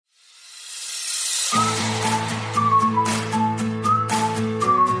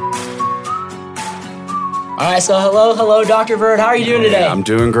All right, so hello, Dr. Bird. How are you doing today? I'm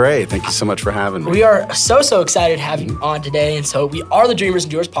doing great. Thank you so much for having me. We are so excited to have you on today. And so we are the Dreamers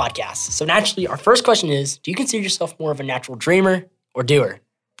and Doers podcast. So naturally, our first question is, do you consider yourself more of a natural dreamer or doer?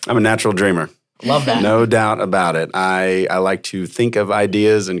 I'm a natural dreamer. Love that. No doubt about it. I like to think of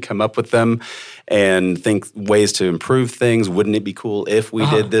ideas and come up with them and think ways to improve things. Wouldn't it be cool if we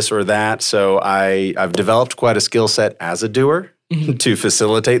did this or that? So I've developed quite a skill set as a doer to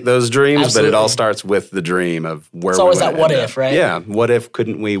facilitate those dreams, Absolutely. but it all starts with the dream of where It's we always wanna that what end if, up. right? Yeah, what if,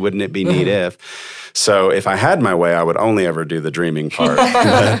 couldn't we, wouldn't it be neat if? So if I had my way, I would only ever do the dreaming part.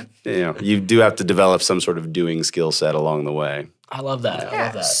 But, you do have to develop some sort of doing skill set along the way. I love that. I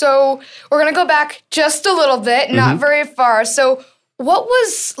love that. So we're going to go back just a little bit, not very far. So what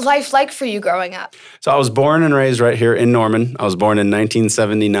was life like for you growing up? So I was born and raised right here in Norman. I was born in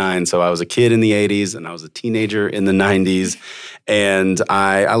 1979, so I was a kid in the 80s and I was a teenager in the 90s, and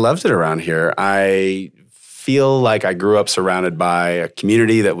I loved it around here. I feel like I grew up surrounded by a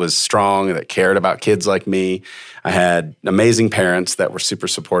community that was strong and that cared about kids like me. I had amazing parents that were super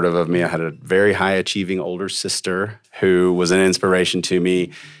supportive of me. I had a very high-achieving older sister who was an inspiration to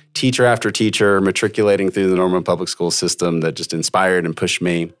me. Teacher after teacher, matriculating through the Norman Public School system that just inspired and pushed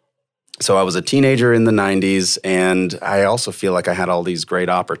me. So I was a teenager in the 90s, and I also feel like I had all these great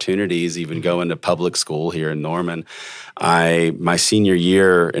opportunities, even going to public school here in Norman. My senior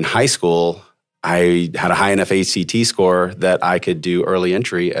year in high school, I had a high enough ACT score that I could do early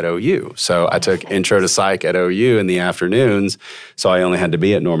entry at OU. So I took intro to psych at OU in the afternoons, so I only had to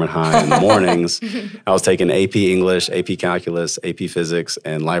be at Norman High in the mornings. I was taking AP English, AP Calculus, AP Physics,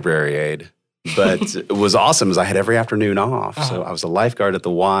 and library aid. But it was awesome because I had every afternoon off. So I was a lifeguard at the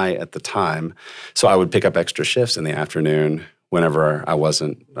Y at the time. So I would pick up extra shifts in the afternoon whenever I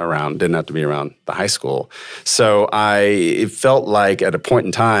wasn't around, didn't have to be around the high school. So it felt like at a point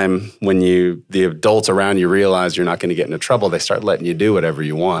in time when the adults around you realize you're not going to get into trouble, they start letting you do whatever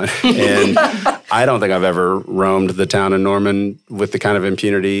you want. And I don't think I've ever roamed the town of Norman with the kind of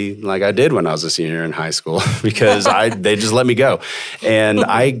impunity like I did when I was a senior in high school because they just let me go. And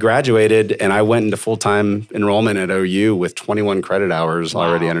I graduated and I went into full-time enrollment at OU with 21 credit hours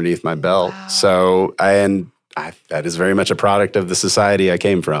already underneath my belt. Wow. So, that is very much a product of the society I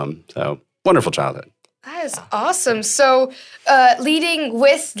came from. So, wonderful childhood. That is awesome. So, leading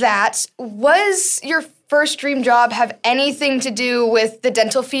with that, was your first dream job have anything to do with the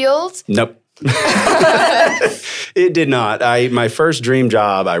dental field? Nope. It did not. My first dream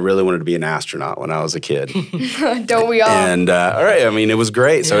job, I really wanted to be an astronaut when I was a kid. Don't we all? And all right, I mean, it was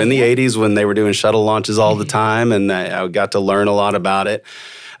great. So in the 80s when they were doing shuttle launches all the time, and I got to learn a lot about it.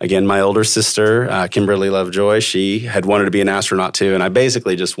 Again, my older sister, Kimberly Lovejoy, she had wanted to be an astronaut too, and I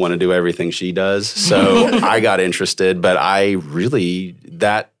basically just want to do everything she does. So I got interested, but I really,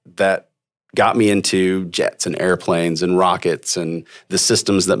 that got me into jets and airplanes and rockets and the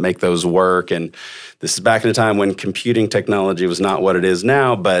systems that make those work. And this is back in a time when computing technology was not what it is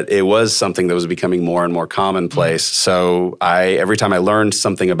now, but it was something that was becoming more and more commonplace. So every time I learned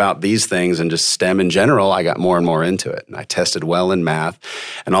something about these things and just STEM in general, I got more and more into it. And I tested well in math.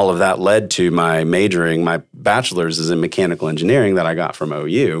 And all of that led to my majoring. My bachelor's is in mechanical engineering that I got from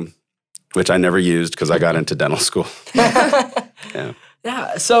OU, which I never used because I got into dental school. Yeah.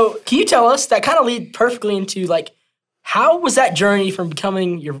 Yeah. So can you tell us, that kind of lead perfectly into how was that journey from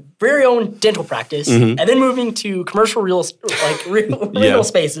becoming your very own dental practice and then moving to commercial real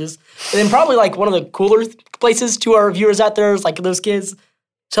spaces, and then probably one of the cooler places to our viewers out there is those kids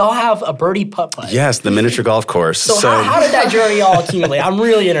to all have a birdie putt-putt. Yes, the miniature golf course. So how did that journey all accumulate? I'm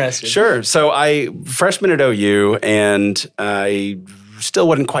really interested. Sure. So I freshman at OU, and I still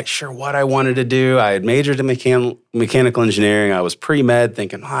wasn't quite sure what I wanted to do. I had majored in mechanical engineering. I was pre-med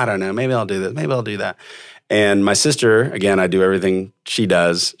thinking, I don't know, maybe I'll do this, maybe I'll do that. And my sister, again, I do everything she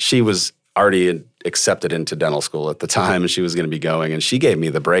does. She was already accepted into dental school at the time, and she was going to be going. And she gave me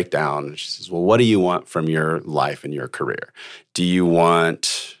the breakdown. She says, well, what do you want from your life and your career?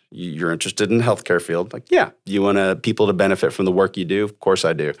 You're interested in the healthcare field? Yeah. You want people to benefit from the work you do? Of course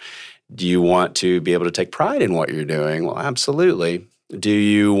I do. Do you want to be able to take pride in what you're doing? Well, absolutely. Do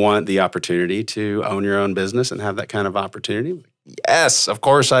you want the opportunity to own your own business and have that kind of opportunity? Yes, of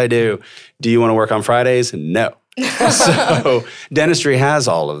course I do. Do you want to work on Fridays? No. So dentistry has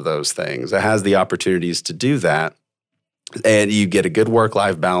all of those things. It has the opportunities to do that. And you get a good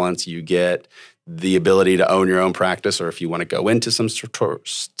work-life balance. You get the ability to own your own practice, or if you want to go into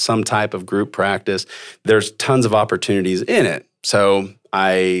some type of group practice, there's tons of opportunities in it. So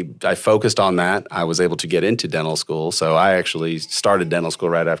I focused on that. I was able to get into dental school. So I actually started dental school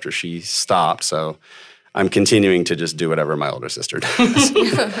right after she stopped. So I'm continuing to just do whatever my older sister does.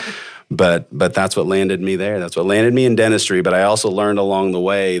 But that's what landed me there. That's what landed me in dentistry. But I also learned along the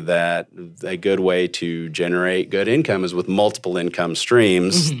way that a good way to generate good income is with multiple income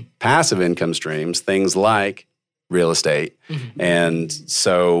streams, passive income streams, things like real estate. And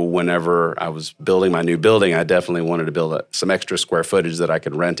so whenever I was building my new building, I definitely wanted to build some extra square footage that I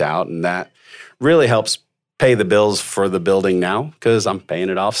could rent out. And that really helps pay the bills for the building now because I'm paying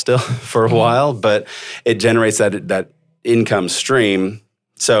it off still for a while. But it generates that income stream.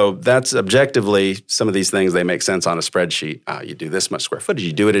 So that's objectively, some of these things, they make sense on a spreadsheet. You do this much square footage.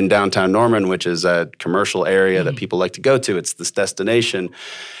 You do it in downtown Norman, which is a commercial area that people like to go to. It's this destination.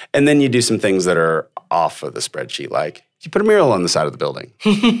 And then you do some things that are off of the spreadsheet, like you put a mural on the side of the building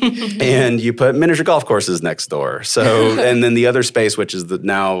and you put miniature golf courses next door. So, and then the other space, which is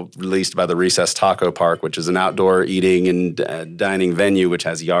now released by the Recess Taco Park, which is an outdoor eating and dining venue, which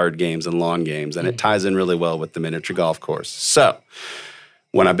has yard games and lawn games. And it ties in really well with the miniature golf course. So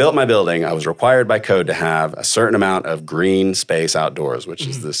when I built my building, I was required by code to have a certain amount of green space outdoors, which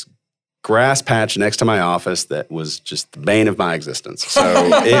is this grass patch next to my office that was just the bane of my existence. So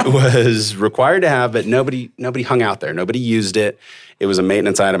it was required to have, but nobody hung out there. Nobody used it. It was a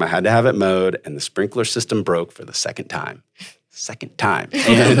maintenance item. I had to have it mowed, and the sprinkler system broke for the second time.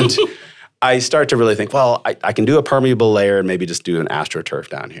 And I start to really think, well, I can do a permeable layer and maybe just do an AstroTurf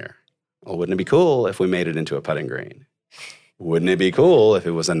down here. Well, wouldn't it be cool if we made it into a putting green? Wouldn't it be cool if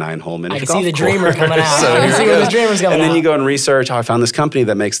it was a 9-hole miniature golf course? I can see the dreamer coming out. So I can see where the dreamer's coming out. And then you go and research, I found this company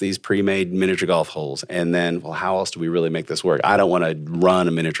that makes these pre-made miniature golf holes. And then, well, how else do we really make this work? I don't want to run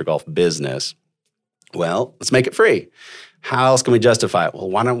a miniature golf business. Well, let's make it free. How else can we justify it? Well,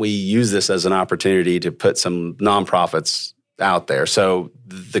 why don't we use this as an opportunity to put some nonprofits out there? So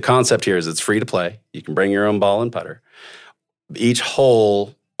the concept here is it's free to play. You can bring your own ball and putter. Each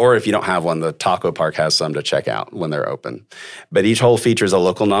hole, or if you don't have one, the Taco Park has some to check out when they're open. But each hole features a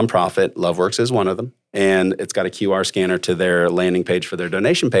local nonprofit. LoveWorks is one of them. And it's got a QR scanner to their landing page for their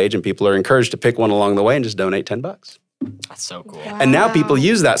donation page. And people are encouraged to pick one along the way and just donate $10. That's so cool. Wow. And now people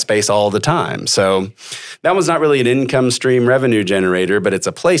use that space all the time. So that was not really an income stream revenue generator, but it's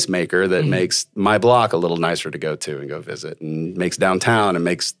a placemaker that makes my block a little nicer to go to and go visit, and makes downtown and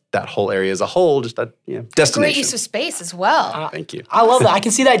makes that whole area as a whole just a destination. Great use of space as well. Thank you. I love that. I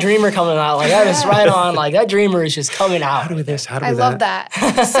can see that dreamer coming out. Like, that is right on. Like, that dreamer is just coming out. How do we this? How do we I that? love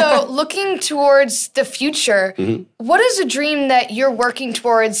that. So looking towards the future, what is a dream that you're working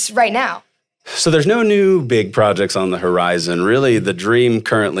towards right now? So there's no new big projects on the horizon. Really, the dream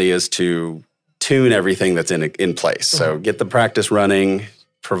currently is to tune everything that's in place. So get the practice running,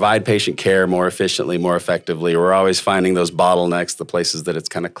 provide patient care more efficiently, more effectively. We're always finding those bottlenecks, the places that it's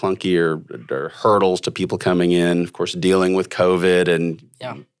kind of clunky or hurdles to people coming in. Of course, dealing with COVID and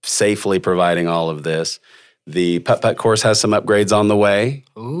safely providing all of this. The putt-putt course has some upgrades on the way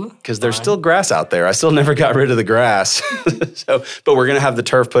because there's still grass out there. I still never got rid of the grass. But we're going to have the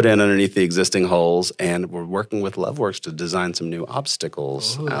turf put in underneath the existing holes, and we're working with LoveWorks to design some new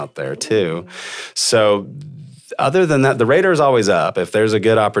obstacles out there too. So other than that, the radar is always up. If there's a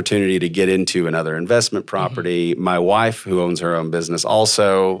good opportunity to get into another investment property, my wife, who owns her own business,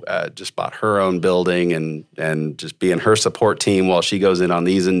 also just bought her own building and just being her support team while she goes in on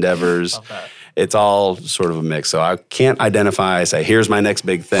these endeavors. Love that. It's all sort of a mix. So I can't identify, say, here's my next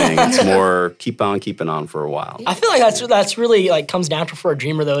big thing. It's more keep on keeping on for a while. I feel like that's really like comes natural for a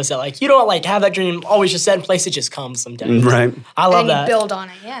dreamer though, is that like you don't like have that dream always just set in place, it just comes sometimes. Right. I love And that. you build on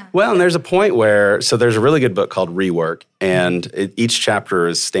it, yeah. Well, and there's a point where, so there's a really good book called Rework, and each chapter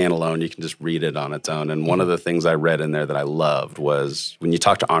is standalone. You can just read it on its own. And one of the things I read in there that I loved was when you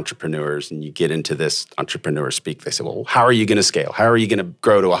talk to entrepreneurs and you get into this entrepreneur speak, they say, well, how are you going to scale? How are you going to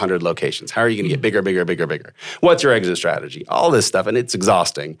grow to 100 locations? How are you going to get bigger, bigger, bigger, bigger? What's your exit strategy? All this stuff, and it's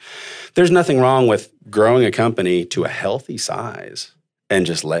exhausting. There's nothing wrong with growing a company to a healthy size and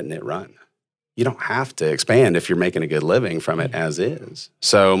just letting it run. You don't have to expand if you're making a good living from it as is.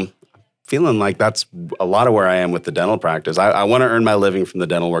 So feeling like that's a lot of where I am with the dental practice. I want to earn my living from the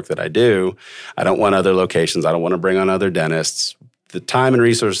dental work that I do. I don't want other locations. I don't want to bring on other dentists. The time and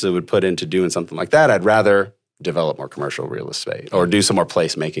resources it would put into doing something like that, I'd rather develop more commercial real estate or do some more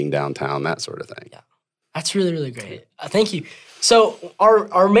placemaking downtown, that sort of thing. Yeah. That's really, really great. Thank you. So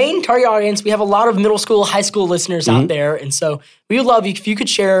our main target audience, we have a lot of middle school, high school listeners out there. And so we would love if you could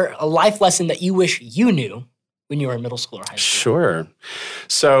share a life lesson that you wish you knew when you were in middle school or high school. Sure.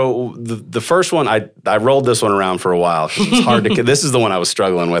 So the first one, I rolled this one around for a while because it was hard to, this is the one I was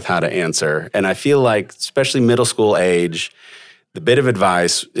struggling with how to answer. And I feel like, especially middle school age, the bit of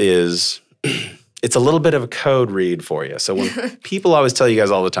advice is, it's a little bit of a code read for you. So when people always tell you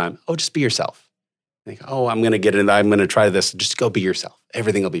guys all the time, oh, just be yourself. Think, oh, I'm going to get it. I'm going to try this. Just go be yourself.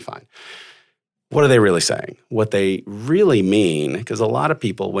 Everything will be fine. What are they really saying? What they really mean, because a lot of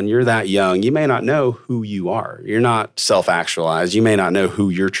people, when you're that young, you may not know who you are. You're not self-actualized. You may not know who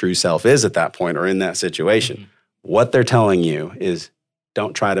your true self is at that point or in that situation. Mm-hmm. What they're telling you is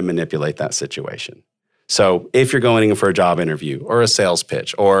don't try to manipulate that situation. So if you're going in for a job interview or a sales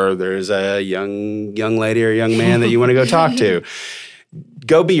pitch, or there's a young lady or young man that you want to go talk to,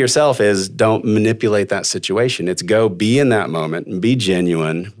 go be yourself is don't manipulate that situation. It's go be in that moment and be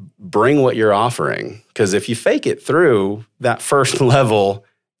genuine. Bring what you're offering. Because if you fake it through that first level,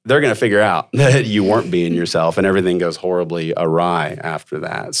 they're going to figure out that you weren't being yourself and everything goes horribly awry after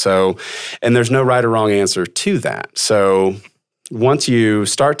that. So, and there's no right or wrong answer to that. So once you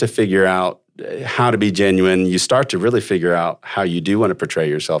start to figure out how to be genuine, you start to really figure out how you do want to portray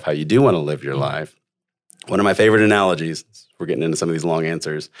yourself, how you do want to live your life. One of my favorite analogies, we're getting into some of these long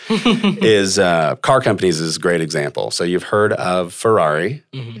answers, is car companies is a great example. So you've heard of Ferrari,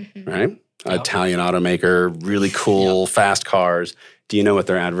 right? Italian automaker, really cool, fast cars. Do you know what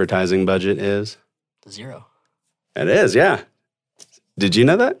their advertising budget is? 0. It is, yeah. Did you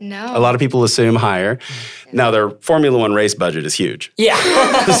know that? No. A lot of people assume higher. Now, their Formula One race budget is huge. Yeah.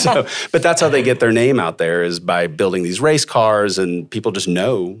 But that's how they get their name out there, is by building these race cars, and people just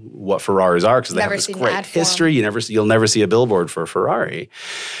know what Ferraris are because they have this great history. You'll never see a billboard for a Ferrari.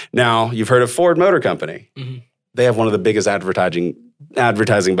 Now, you've heard of Ford Motor Company. Mm-hmm. They have one of the biggest advertising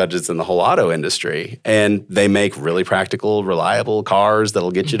budgets in the whole auto industry, and they make really practical, reliable cars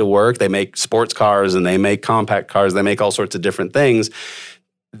that'll get you to work. They make sports cars and they make compact cars. They make all sorts of different things.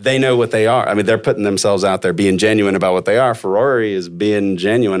 They know what they are. I mean, they're putting themselves out there, being genuine about what they are. Ferrari is being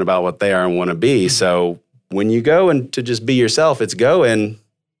genuine about what they are and want to be. So when you go and to just be yourself, it's go and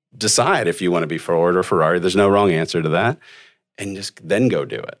decide if you want to be Ford or Ferrari. There's no wrong answer to that. And just then go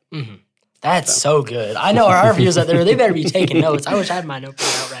do it. Mm-hmm. That's so good. I know our viewers out there, they better be taking notes. I wish I had my notebook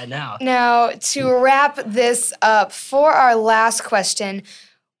out right now. Now, to wrap this up, for our last question,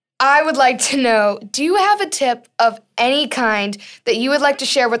 I would like to know, do you have a tip of any kind that you would like to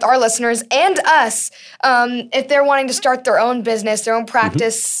share with our listeners and us if they're wanting to start their own business, their own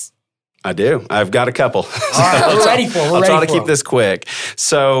practice? I do. I've got a couple. All right, we're ready for it. I'll try to keep this quick.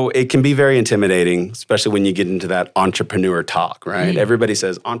 So it can be very intimidating, especially when you get into that entrepreneur talk, right? Everybody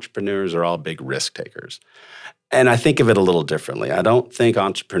says entrepreneurs are all big risk takers. And I think of it a little differently. I don't think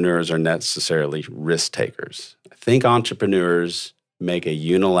entrepreneurs are necessarily risk takers. I think entrepreneurs make a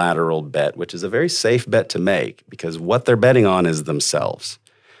unilateral bet, which is a very safe bet to make because what they're betting on is themselves.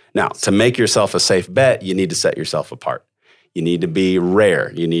 Now, to make yourself a safe bet, you need to set yourself apart. You need to be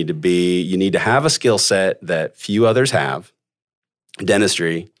rare. You need to have a skill set that few others have.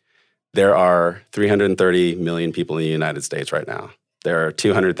 Dentistry, there are 330 million people in the United States right now. There are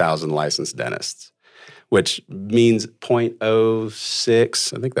 200,000 licensed dentists, which means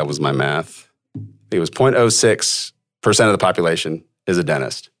 0.06, I think that was my math. I think it was 0.06% of the population is a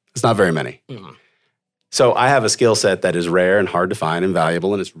dentist. It's not very many. Mm-hmm. So I have a skill set that is rare and hard to find and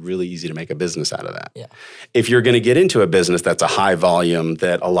valuable, and it's really easy to make a business out of that. Yeah. If you're going to get into a business that's a high volume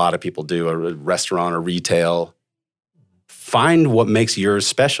that a lot of people do, a restaurant or retail, find what makes yours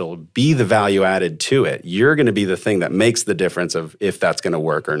special. Be the value added to it. You're going to be the thing that makes the difference of if that's going to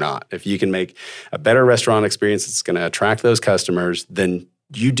work or not. If you can make a better restaurant experience that's going to attract those customers, then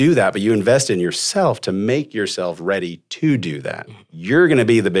you do that, but you invest in yourself to make yourself ready to do that. You're going to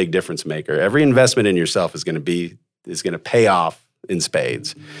be the big difference maker. Every investment in yourself is going to pay off in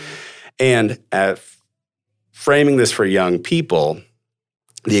spades. And framing this for young people,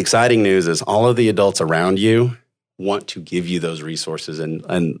 the exciting news is all of the adults around you want to give you those resources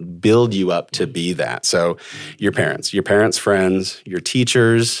and build you up to be that. So your parents' friends, your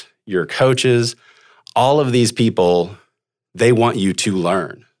teachers, your coaches, all of these people, they want you to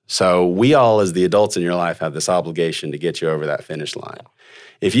learn. So we all, as the adults in your life, have this obligation to get you over that finish line.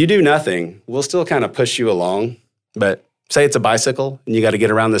 If you do nothing, we'll still kind of push you along. But say it's a bicycle and you got to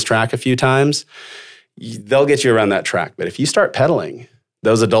get around this track a few times, they'll get you around that track. But if you start pedaling,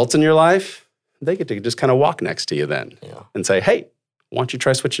 those adults in your life, they get to just kind of walk next to you then and say, hey, why don't you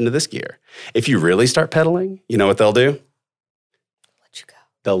try switching to this gear? If you really start pedaling, you know what they'll do?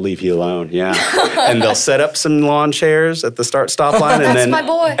 They'll leave you alone, and they'll set up some lawn chairs at the stop line, and then my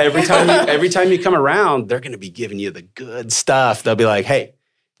boy. every time you come around, they're going to be giving you the good stuff. They'll be like, "Hey,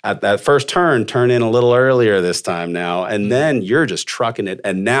 at that first turn in a little earlier this time now," and then you're just trucking it,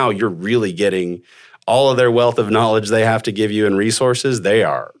 and now you're really getting all of their wealth of knowledge they have to give you and resources. They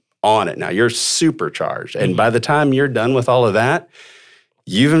are on it now. You're supercharged, and by the time you're done with all of that,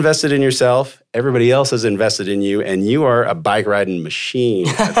 You've invested in yourself. Everybody else has invested in you, and you are a bike riding machine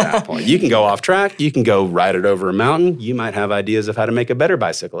at that point. You can go off track. You can go ride it over a mountain. You might have ideas of how to make a better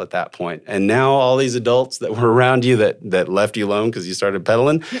bicycle at that point. And now all these adults that were around you that left you alone because you started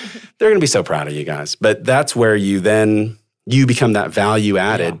pedaling, they're going to be so proud of you guys. But that's where you become that value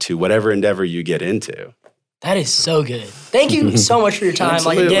added to whatever endeavor you get into. That is so good. Thank you so much for your time.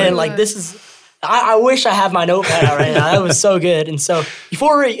 Absolutely. This is... I wish I had my notepad out right now. That was so good. And so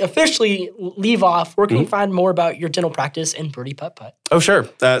before we officially leave off, where can you find more about your dental practice and Birdie Putt Putt? Oh, sure.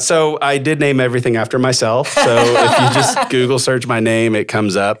 So I did name everything after myself. So if you just Google search my name, it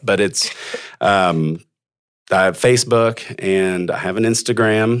comes up. But it's I have Facebook and I have an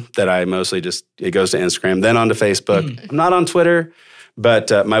Instagram that I mostly it goes to Instagram, then onto Facebook. I'm not on Twitter,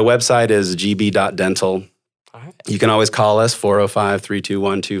 but my website is gb.dental. You can always call us,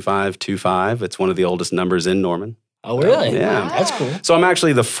 405-321-2525. It's one of the oldest numbers in Norman. Oh, really? Yeah. Wow. That's cool. So I'm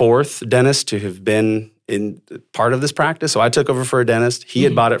actually the fourth dentist to have been in part of this practice. So I took over for a dentist. He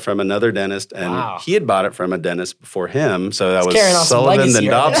had bought it from another dentist, and he had bought it from a dentist before him. So that was Sullivan, then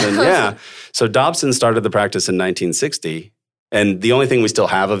Dobson. Yeah. So Dobson started the practice in 1960. And the only thing we still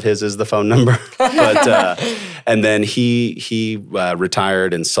have of his is the phone number. But and then he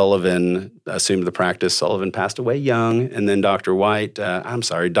retired, and Sullivan assumed the practice. Sullivan passed away young, and then Dobson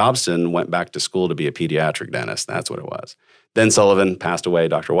went back to school to be a pediatric dentist. That's what it was. Then Sullivan passed away.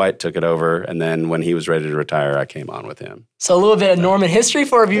 Dr. White took it over, and then when he was ready to retire, I came on with him. So a little bit of Norman history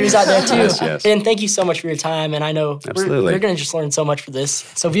for our viewers out there, too. Yes. And thank you so much for your time. And I know Absolutely. we're going to just learn so much for this.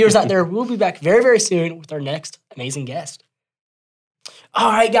 So viewers out there, we'll be back very, very soon with our next amazing guest. All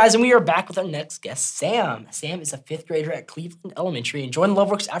right, guys, and we are back with our next guest, Sam. Sam is a fifth grader at Cleveland Elementary and joined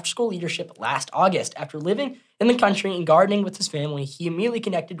Loveworks after-school leadership last August. After living in the country and gardening with his family, he immediately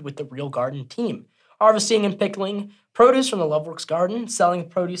connected with the Real Garden team, harvesting and pickling produce from the Loveworks garden. Selling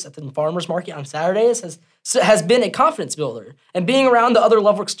produce at the farmers market on Saturdays has been a confidence builder. And being around the other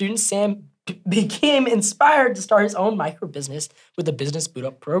Loveworks students, Sam became inspired to start his own micro-business with the Business Boot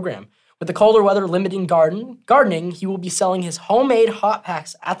Up program. With the colder weather limiting gardening, he will be selling his homemade hot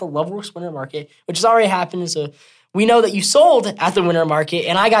packs at the Loveworks Winter Market, which has already happened. So we know that you sold at the Winter Market,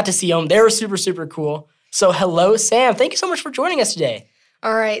 and I got to see them. They were super, super cool. So hello, Sam. Thank you so much for joining us today.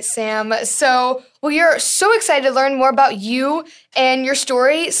 All right, Sam. So we are so excited to learn more about you and your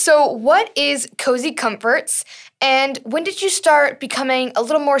story. So what is Cozy Comforts, and when did you start becoming a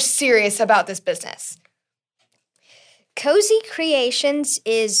little more serious about this business? Cozy Creations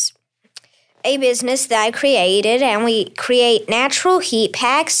is a business that I created, and we create natural heat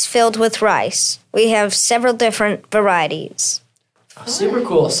packs filled with rice. We have several different varieties. Oh, super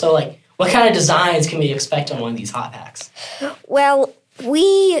cool. So, what kind of designs can we expect on one of these hot packs? Well,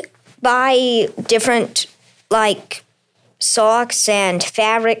 we buy different, socks and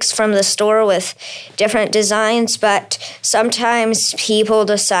fabrics from the store with different designs, but sometimes people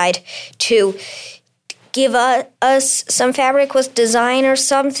decide to give us some fabric with design or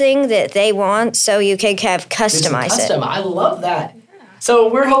something that they want, so you can customize it. I love that. So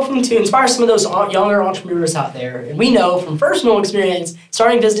we're hoping to inspire some of those younger entrepreneurs out there. And we know from personal experience,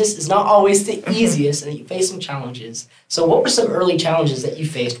 starting business is not always the easiest, and you face some challenges. So what were some early challenges that you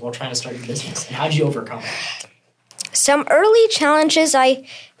faced while trying to start your business, and how did you overcome them? Some early challenges I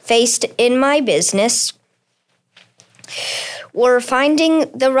faced in my business were finding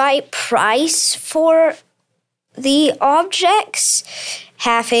the right price for the objects,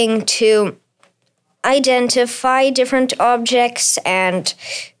 having to identify different objects and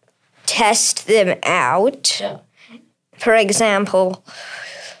test them out. Yeah. For example,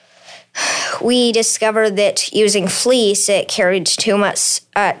 we discovered that using fleece, it carried too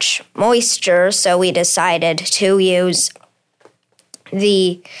much moisture, so we decided to use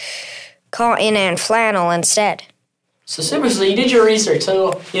the cotton and flannel instead. So seriously, you did your research.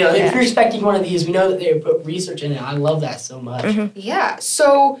 So, if you're expecting one of these, we know that they put research in it. I love that so much. Mm-hmm. Yeah.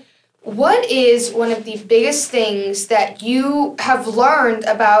 So what is one of the biggest things that you have learned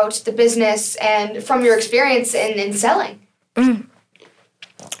about the business and from your experience in selling? Mm.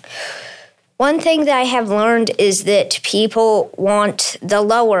 One thing that I have learned is that people want the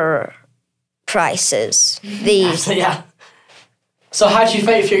lower prices. Yeah. So how did you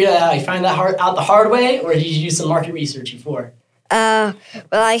figure that out? You find that out the hard way, or did you do some market research before? Well,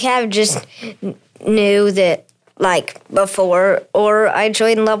 I have just knew that, before, or I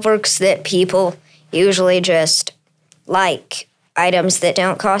joined Loveworks, that people usually just like items that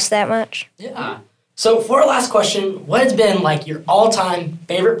don't cost that much. Yeah. So for our last question, what has been, your all-time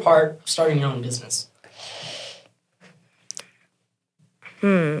favorite part of starting your own business?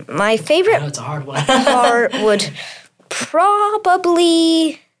 My favorite I know it's a hard one. part would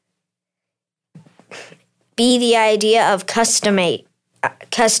probably be the idea of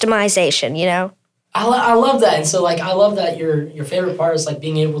customization, you know? I love that. And so, like, I love that your favorite part is, like,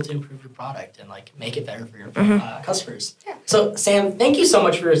 being able to improve your product and, like, make it better for your customers. Yeah. So, Sam, thank you so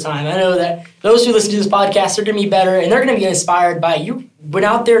much for your time. I know that those who listen to this podcast are going to be better, and they're going to be inspired by you. Went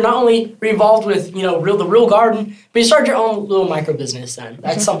out there, not only were you involved with, you know, the real garden, but you started your own little micro business, and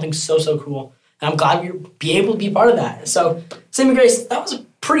that's something so cool. And I'm glad you'll be able to be part of that. So, Sam and Grace, that was a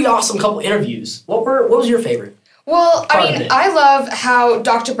pretty awesome couple interviews. What was your favorite? Well, I mean, I love how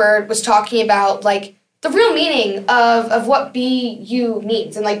Dr. Bird was talking about, like, the real meaning of what be you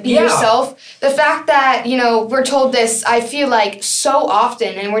means and, like, be yourself. The fact that, you know, we're told this, I feel like, so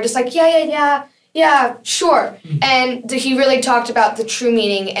often, and we're just like, yeah, sure. And he really talked about the true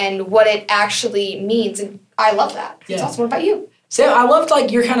meaning and what it actually means, and I love that. Yeah. It's awesome. What about you? Sam, I loved,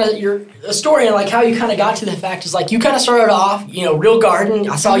 like, your story and, like, how you kind of got to the fact is, like, you kind of started off, you know, real garden.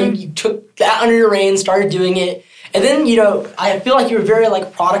 I saw you took that under your reins, started doing it. And then, you know, I feel like you were very,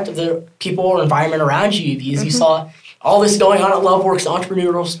 like, product of the people or environment around you because you saw all this going on at Loveworks,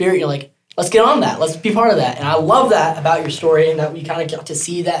 entrepreneurial spirit. You're like, let's get on that. Let's be part of that. And I love that about your story and that we kind of got to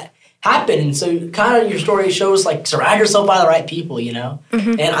see that happen. And so kind of your story shows, like, surround yourself by the right people, you know?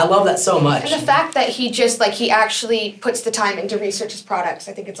 And I love that so much. And the fact that he just, like, he actually puts the time into research his products,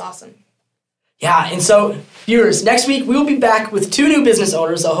 I think it's awesome. Yeah, and so, viewers, next week we will be back with 2 new business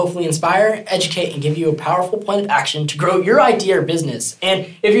owners that will hopefully inspire, educate, and give you a powerful plan of action to grow your idea or business. And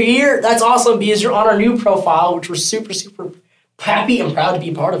if you're here, that's awesome because you're on our new profile, which we're super happy and proud to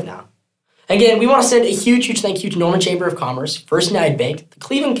be a part of now. Again, we want to send a huge thank you to Norman Chamber of Commerce, First United Bank, the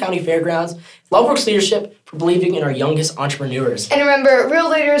Cleveland County Fairgrounds, Loveworks Leadership for believing in our youngest entrepreneurs. And remember,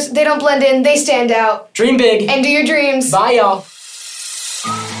 real leaders, they don't blend in, they stand out. Dream big. And do your dreams. Bye, y'all.